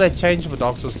 All that changed for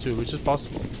Dark Souls 2, which is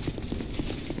possible.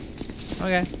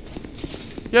 Okay.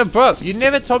 Yo, bro, you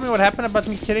never told me what happened about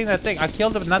me killing that thing. I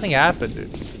killed it, but nothing happened,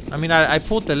 dude. I mean, I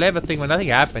pulled the lever thing, but nothing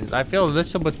happened. I feel a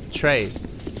little bit betrayed.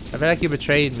 I feel like you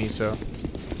betrayed me, so...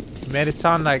 You made it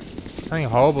sound like something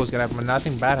horrible was gonna happen, but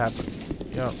nothing bad happened.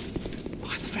 Yo.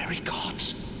 By the very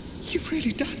gods, you've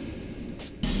really done.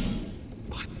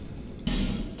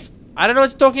 I don't know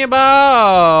what you're talking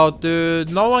about, dude.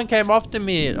 No one came after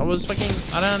me. I was fucking...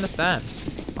 I don't understand.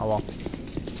 Oh, well.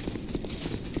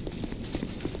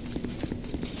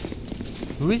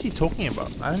 Who is he talking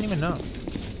about? I don't even know.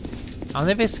 I'll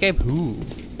never escape who.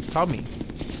 Tell me.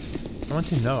 I want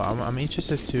to know. I'm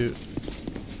interested to...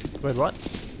 Wait, what?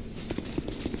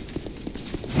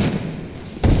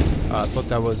 Oh, I thought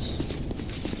that was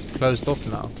closed off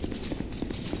now.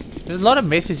 There's a lot of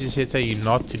messages here telling you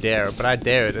not to dare, but I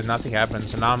dare it and nothing happened.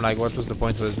 So now I'm like, what was the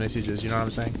point of those messages? You know what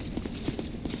I'm saying?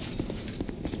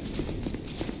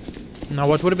 Now,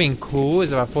 what would have been cool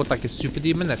is if I fought like a super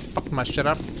demon that fucked my shit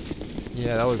up.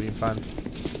 Yeah, that would have been fun.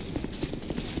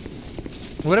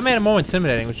 Would have made it more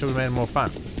intimidating, which would have made it more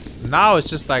fun. Now it's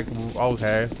just like,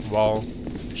 okay, well,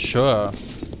 sure.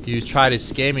 You try to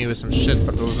scare me with some shit,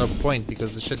 but there was no point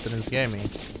because the shit didn't scare me.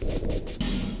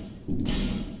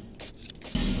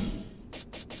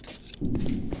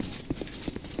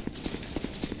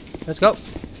 Let's go.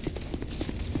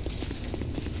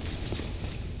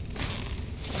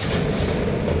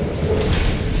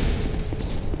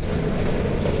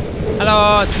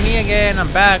 Hello, it's me again.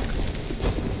 I'm back.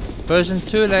 Version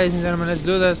 2, ladies and gentlemen. Let's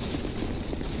do this.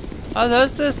 Oh,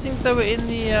 those things that were in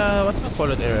the what's my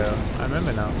call it area? I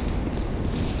remember now.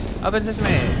 Open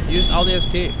sesame. Use Aldia's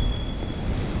key.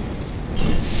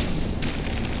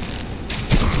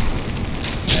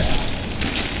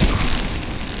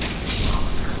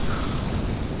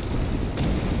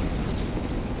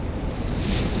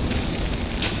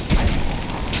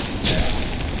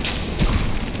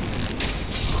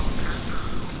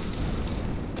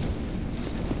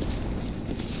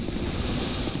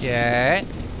 Yeah.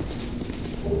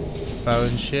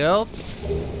 Bone shield.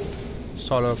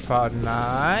 Solo Prod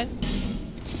 9.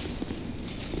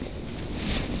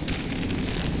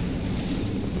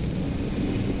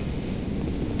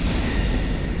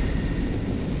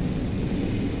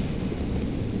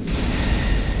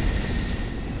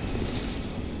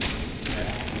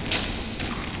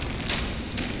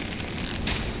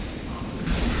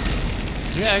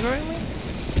 You aggroing me?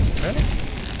 Really?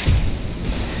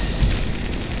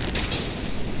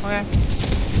 Okay.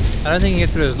 I don't think you can get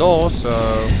through this door, so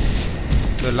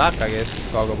good luck, I guess,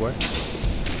 Goggle Boy.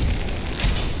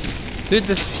 Dude,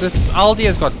 this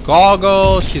Aldia's got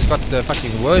goggles. She's got the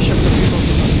fucking worship of people.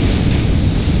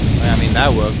 I mean,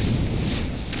 that works.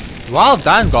 Well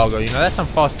done, Goggle. You know, that's some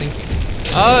fast thinking.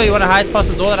 Oh, you want to hide past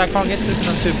the door that I can't get through because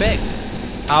I'm too big?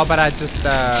 How about I just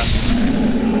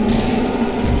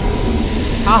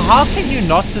How can you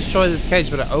not destroy this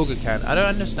cage but an ogre can? I don't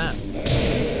understand.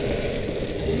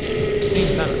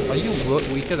 Are you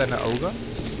weaker than an ogre?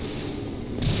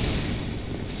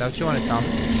 Is that what you want to tell me?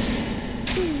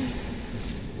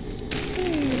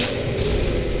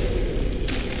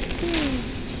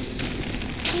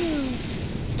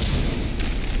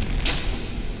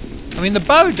 I mean, the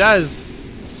bow does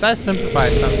simplify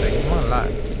something. I'm not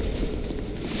lying.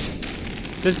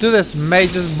 Let's do this,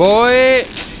 mages boy.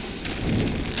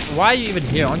 Why are you even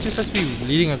here? Aren't you supposed to be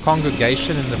leading a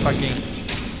congregation in the fucking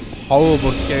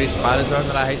horrible, scary spider zone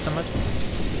that I hate so much?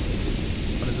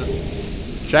 What is this?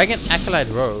 Dragon Acolyte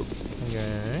Robe.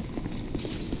 Okay.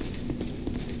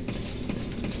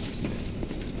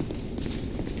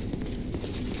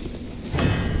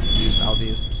 Use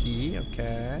Aldia's key.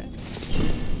 Okay.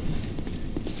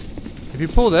 If you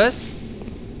pull this,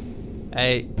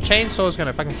 a chainsaw is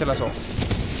gonna fucking kill us all.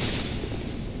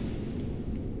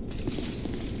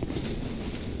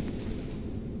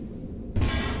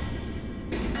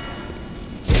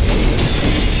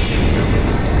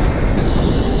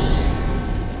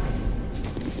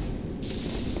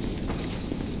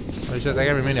 Holy shit, that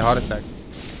gave me a mini heart attack.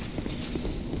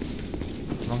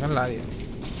 I'm not gonna lie to you.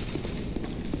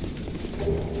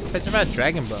 Petrified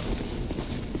dragon bow.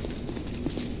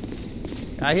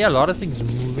 I hear a lot of things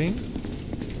moving.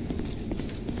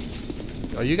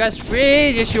 Are you guys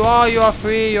free? Yes, you are. You are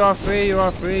free. You are free. You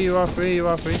are free. You are free. You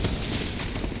are free.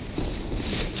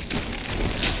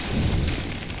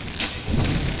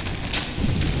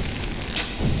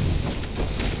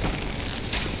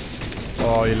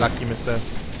 Oh, you're lucky, Mr.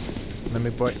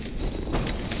 Mimic Boy.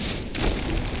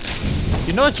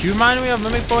 You know what you remind me of,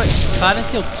 Mimic Boy? Silent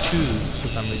Hill 2 for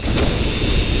some reason.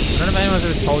 I don't know if anyone's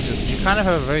ever told you this, but you kind of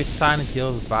have a very Silent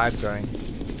Hill vibe going.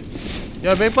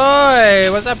 Yo, big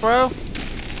boy! What's up, bro?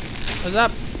 What's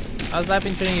up? How's life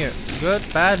been treating you? Good?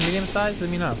 Bad? Medium size? Let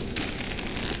me know.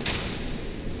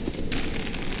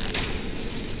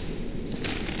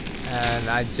 And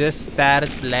I just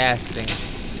started blasting.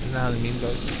 You know how the meme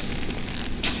goes.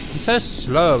 He's so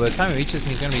slow. By the time he reaches me,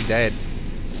 he's gonna be dead.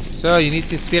 So you need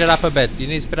to speed it up a bit. You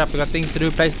need to speed up. We got things to do,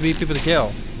 place to be, people to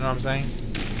kill. You know what I'm saying?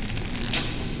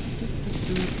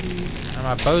 And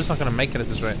my bow's not gonna make it at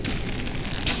this rate.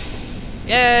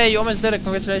 Yay! You almost did it.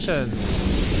 Congratulations.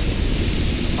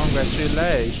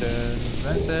 Congratulations.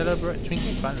 And celebrate.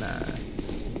 Twinkling fun now.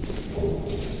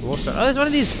 Awesome. Oh, there's one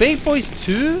of these big boys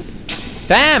too.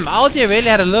 Damn, Aldia really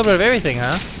had a little bit of everything,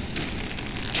 huh?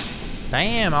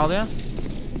 Damn, Aldia.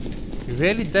 You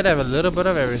really did have a little bit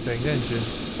of everything, didn't you?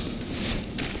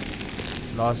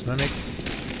 Last Mimic.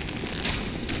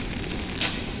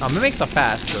 Oh, Mimics are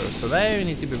fast though, so they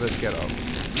need to be a bit scared of.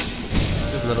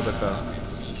 Just a little bit though.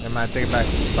 They might take it back.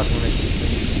 Fuck Mimics.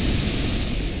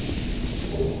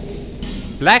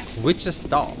 Black Witch's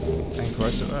Staff and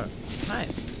Corrosive Earth.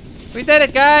 Nice. We did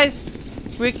it, guys!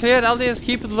 We cleared Aldia's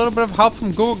Keep with a little bit of help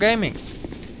from Google Gaming.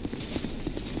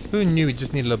 Who knew we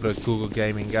just need a little bit of Google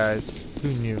Gaming, guys? Who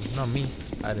knew? Not me.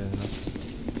 I didn't know.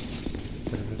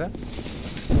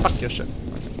 Fuck your shit.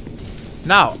 Okay.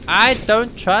 Now, I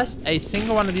don't trust a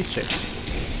single one of these chests.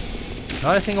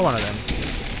 Not a single one of them.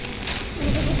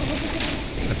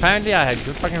 And apparently I had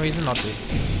good fucking reason not to.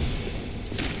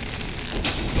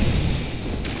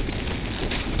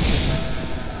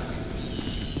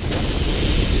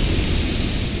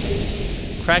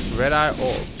 Cracked red eye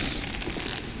orbs.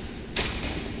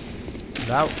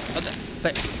 Now,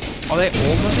 are they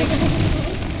all mimics?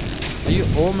 Are you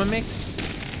all mimics?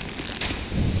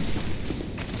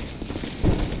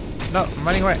 No, I'm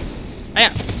running away.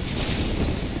 Aya!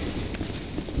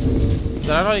 Did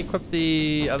I not equip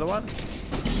the other one?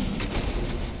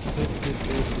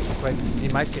 Wait, you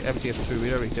might be able to get through. We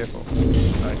gotta be careful.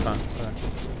 No, I can't. Okay.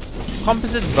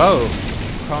 Composite bow.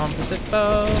 Composite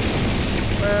bow.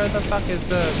 Where the fuck is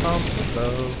the composite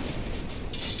bow?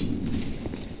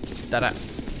 Da-da.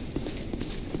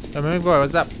 Yo, Mimic Boy,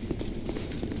 what's up?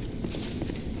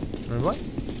 Mimic Boy?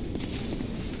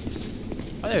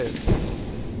 Oh, there he is.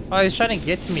 Oh, he's trying to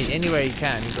get to me any way he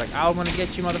can. He's like, I'm gonna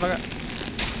get you, motherfucker.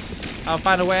 I'll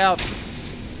find a way out.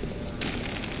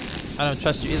 I don't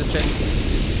trust you either, Chest.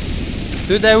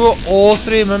 Dude, they were all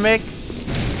three mimics.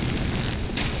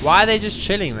 Why are they just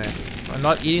chilling there? I'm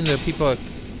not eating the people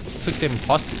who took them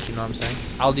hostage, you know what I'm saying?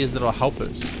 Aldi's little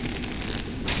helpers,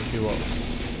 if you will.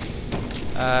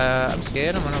 I'm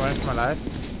scared. I'm running away for my life.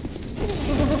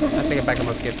 I take it back. I'm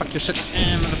not scared. Fuck your shit.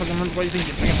 Motherfucking, what do you think?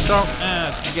 You're fucking strong?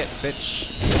 Forget,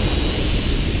 bitch.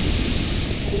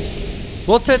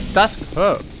 Wilted Dusk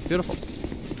Herb. Beautiful.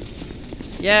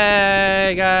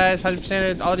 Yay, guys.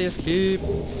 100% Aldi's Cube.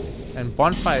 And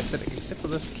bonfire aesthetic, except for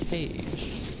this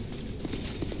cage.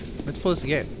 Let's pull this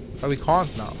again. Oh, we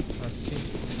can't now. Let's see.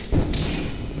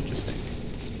 Interesting.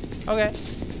 Okay.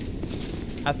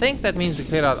 I think that means we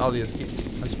cleared out Aldia's Keep,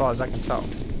 as far as I can tell.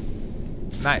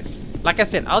 Nice. Like I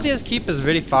said, Aldia's Keep is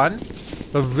really fun,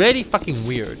 but really fucking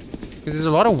weird. Because there's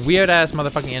a lot of weird-ass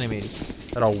motherfucking enemies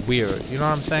that are weird. You know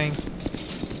what I'm saying?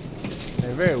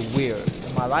 They're very weird.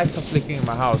 And my lights are flickering in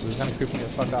my house. It's gonna creep me the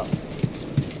fuck out.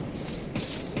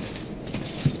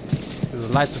 Because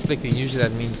the lights are flickering, usually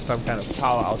that means some kind of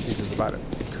power outage is about to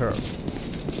occur.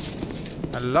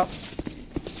 Hello?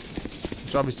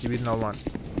 Which obviously we don't want.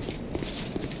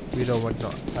 We don't want to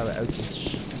have an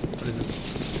outage. What is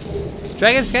this?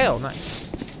 Dragon scale, nice.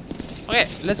 Okay,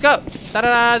 let's go.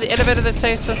 Ta-da! The elevator that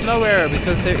takes us nowhere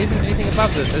because there isn't anything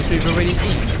above this, as we've already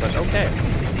seen. But okay,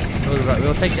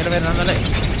 we'll take the elevator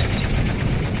nonetheless.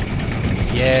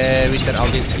 Yeah, we did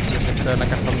Aldi's Keep in this episode,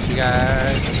 like I promised you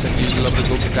guys. I said use a little bit of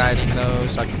Google guiding though,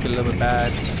 so I can feel a little bit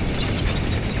bad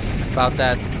about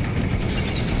that.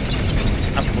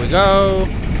 Up we go.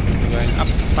 We're going up,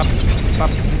 up,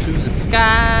 up to the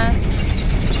sky.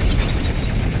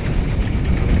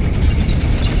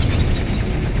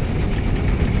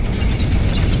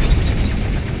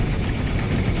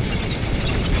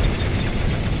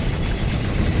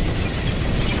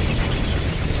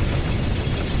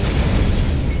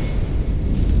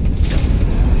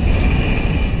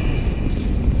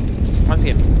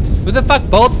 Who the fuck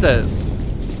built this?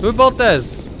 Who built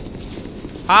this?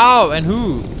 How and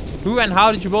who? Who and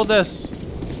how did you build this?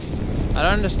 I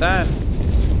don't understand.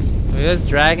 Here's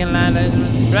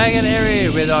Dragonland, Dragon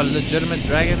area where there are legitimate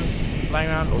dragons flying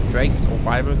around, or drakes, or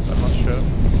wyverns, I'm not sure.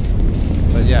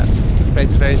 But yeah, this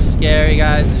place is very scary,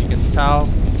 guys, as you can tell.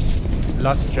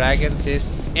 Lots of dragons.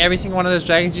 Yes, every single one of those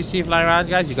dragons you see flying around,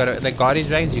 guys, you gotta, the guardian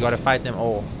dragons, you gotta fight them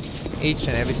all. Each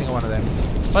and every single one of them.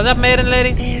 What's up, maiden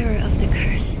lady? Bearer of the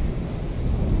curse.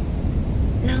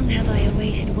 Long have I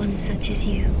awaited one such as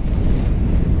you.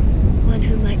 One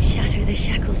who might shatter the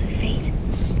shackles of fate.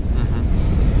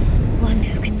 One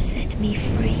who can set me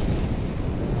free.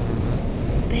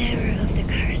 Bearer of the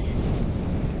curse.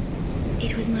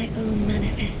 It was my own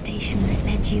manifestation that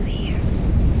led you here.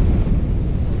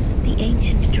 The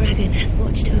ancient dragon has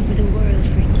watched over the world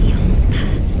for eons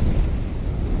past.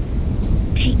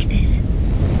 Take this.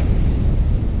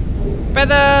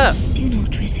 Feather! Do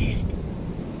not resist.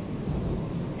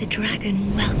 The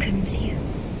dragon welcomes you.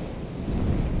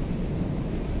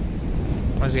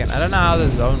 Once again, I don't know how the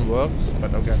zone works,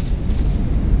 but okay.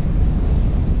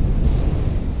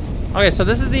 Okay, so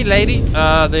this is the lady,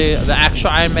 the actual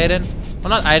Iron Maiden. Well,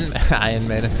 not Iron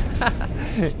Maiden.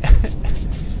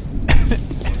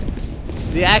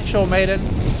 The actual maiden.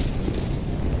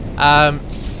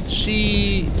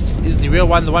 She is the real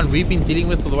one, the one we've been dealing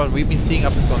with, or the one we've been seeing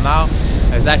up until now.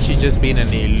 Has actually just been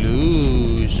an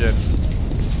illusion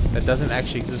that doesn't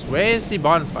actually exist. Where is the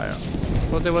bonfire? I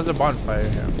thought there was a bonfire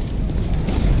here.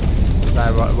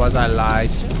 Was I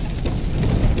lied to?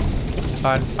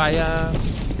 Bonfire.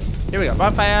 Here we go.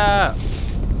 Bonfire.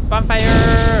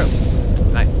 Bonfire.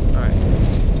 Nice. All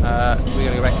right. We're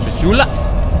gonna go back to Majula.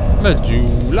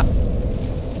 Majula.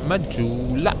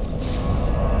 Majula.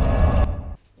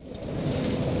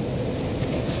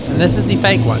 And this is the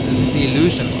fake one. This is the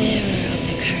illusion one. Bearer of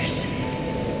the curse.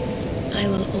 I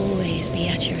will always be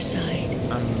at your side.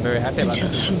 I'm very happy about until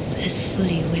that. hope has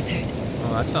fully withered.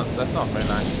 Oh, that's not very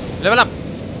nice. Level up.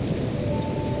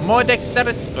 More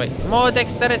dexterity. Wait, more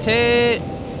dexterity.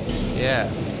 Yeah.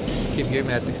 Keep giving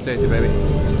me that dexterity, baby.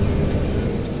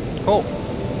 Cool.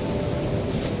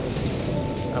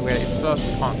 I'm gonna explore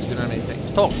some punks. You don't need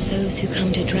things. Talk. Those who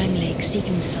come to Drang Lake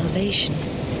seeking salvation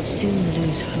soon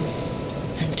lose hope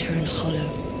and turn hollow.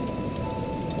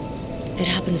 It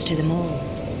happens to them all,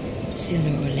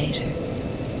 sooner or later.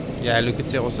 Yeah, look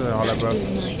at it also in hollow, That bro.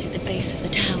 blue knight at the base of the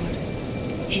tower,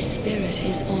 his spirit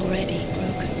is already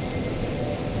broken.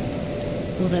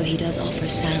 Although he does offer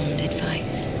sound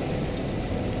advice.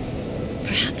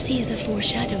 Perhaps he is a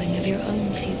foreshadowing of your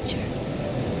own future.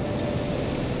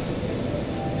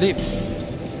 Leave.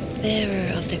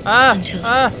 Bearer of the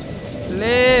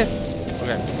Leave.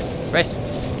 Okay. Rest.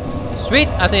 Sweet.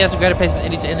 I think that's a great place to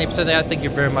end the episode, guys. Thank you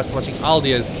very much for watching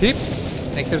Aldia's Keep.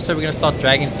 Next episode, we're going to start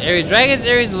Dragon's Area. Dragon's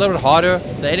Area is a little bit harder.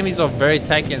 The enemies are very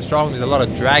tanky and strong. There's a lot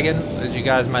of dragons, as you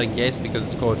guys might have guessed, because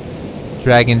it's called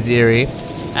Dragon's Area.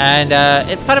 And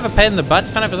it's kind of a pain in the butt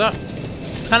kind of zone.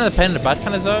 It's kind of a pain in the butt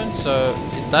kind of zone, so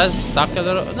it does suck a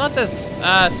little. Not that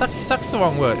suck's the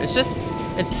wrong word. It's just,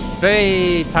 it's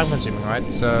very time consuming, right?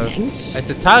 So it's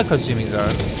a time consuming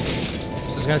zone.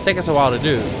 So it's going to take us a while to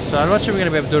do. So I'm not sure we're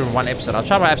going to be able to do it in one episode. I'll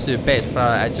try my absolute best, but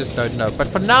I just don't know. But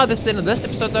for now, this is the end of this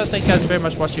episode though. Thank you guys very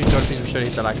much for watching. If you enjoyed, please be sure to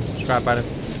hit the like and subscribe button.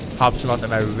 Helps a lot,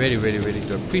 and I really, really, really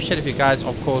do appreciate it. If you guys,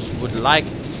 of course, would like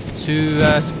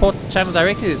to support the channel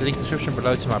directly, there's a link in the description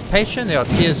below to my Patreon. There are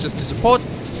tiers just to support,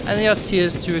 and there are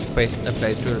tiers to request a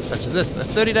playthrough such as this, a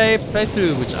 30-day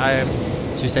playthrough, which I am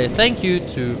to say thank you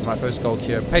to my first gold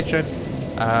tier patron,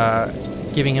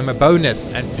 giving him a bonus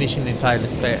and finishing the entire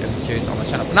Let's Play and the series on my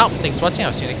channel. For now, thanks for watching.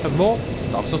 I'll see you next time more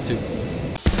Dark Souls 2.